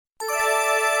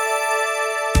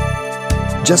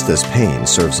Just as pain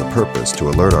serves a purpose to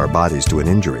alert our bodies to an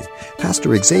injury,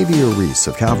 Pastor Xavier Reese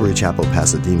of Calvary Chapel,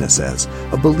 Pasadena says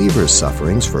a believer's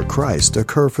sufferings for Christ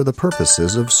occur for the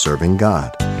purposes of serving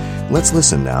God. Let's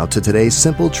listen now to today's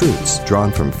simple truths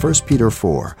drawn from 1 Peter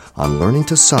 4 on learning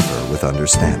to suffer with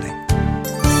understanding.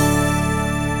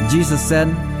 Jesus said,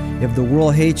 "If the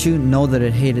world hates you, know that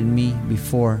it hated me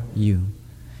before you."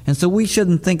 And so we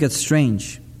shouldn't think it's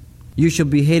strange. "You shall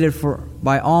be hated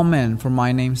by all men for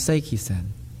my name's sake," he said.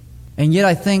 And yet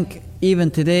I think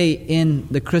even today in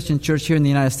the Christian church here in the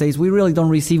United States, we really don't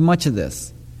receive much of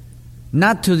this.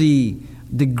 Not to the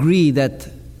degree that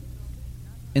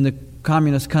in the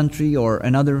communist country or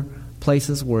in other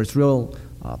places where it's real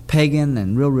pagan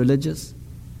and real religious.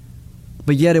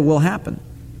 But yet it will happen.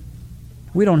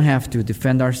 We don't have to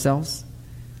defend ourselves.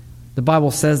 The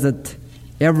Bible says that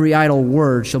every idle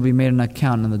word shall be made an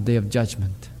account on the day of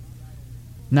judgment.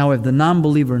 Now, if the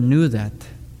non-believer knew that,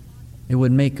 it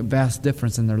would make a vast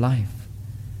difference in their life.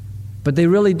 But they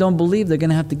really don't believe they're going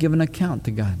to have to give an account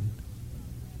to God.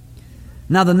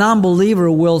 Now, the non-believer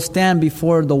will stand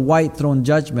before the white throne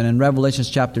judgment in Revelation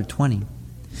chapter 20.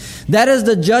 That is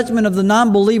the judgment of the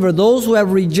non-believer, those who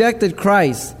have rejected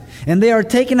Christ. And they are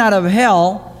taken out of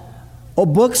hell,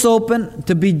 books open,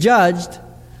 to be judged,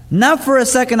 not for a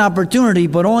second opportunity,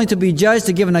 but only to be judged,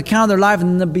 to give an account of their life,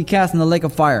 and then to be cast in the lake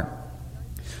of fire.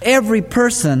 Every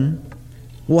person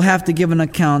will have to give an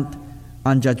account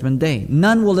on Judgment Day.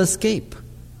 None will escape.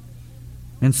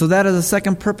 And so that is the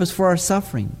second purpose for our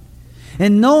suffering.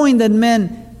 And knowing that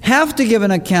men have to give an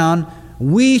account,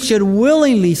 we should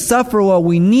willingly suffer what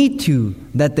we need to,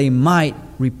 that they might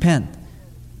repent.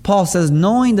 Paul says,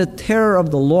 knowing the terror of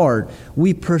the Lord,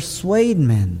 we persuade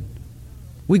men.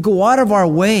 We go out of our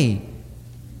way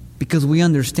because we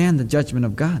understand the judgment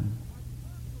of God.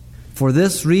 For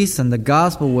this reason, the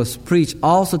gospel was preached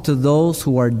also to those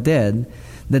who are dead,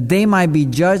 that they might be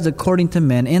judged according to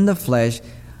men in the flesh,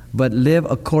 but live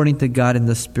according to God in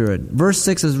the Spirit. Verse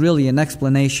 6 is really an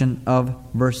explanation of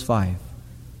verse 5.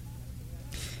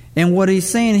 And what he's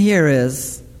saying here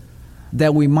is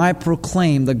that we might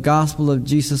proclaim the gospel of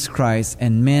Jesus Christ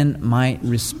and men might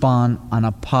respond on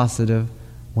a positive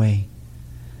way.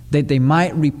 That they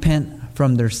might repent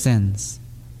from their sins.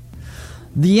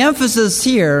 The emphasis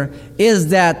here is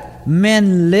that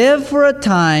men live for a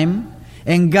time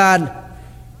and God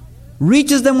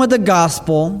reaches them with the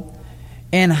gospel,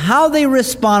 and how they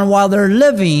respond while they're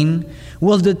living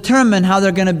will determine how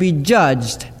they're going to be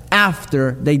judged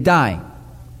after they die.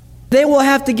 They will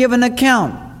have to give an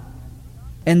account,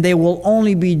 and they will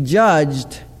only be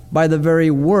judged by the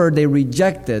very word they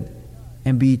rejected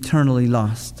and be eternally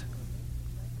lost.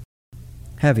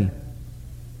 Heavy.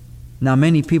 Now,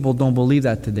 many people don't believe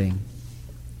that today.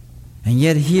 And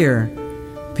yet here,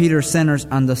 Peter centers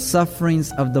on the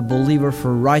sufferings of the believer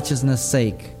for righteousness'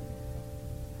 sake,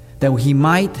 that he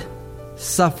might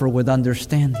suffer with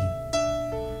understanding.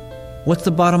 What's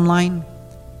the bottom line?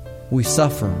 We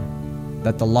suffer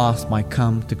that the lost might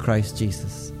come to Christ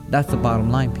Jesus. That's the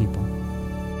bottom line, people.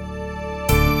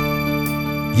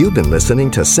 You've been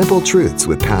listening to Simple Truths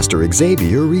with Pastor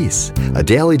Xavier Reese, a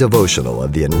daily devotional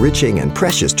of the enriching and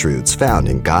precious truths found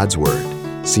in God's Word.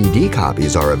 CD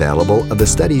copies are available of the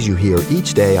studies you hear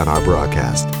each day on our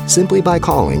broadcast simply by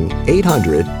calling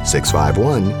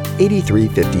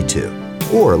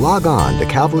 800-651-8352 or log on to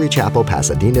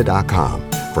CalvaryChapelPasadena.com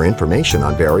for information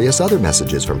on various other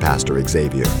messages from Pastor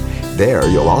Xavier. There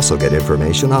you'll also get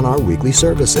information on our weekly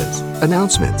services,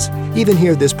 announcements, even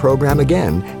hear this program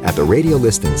again at the radio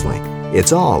listings link.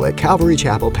 It's all at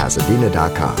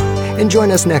CalvaryChapelPasadena.com. And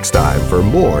join us next time for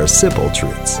more Simple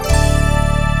Truths.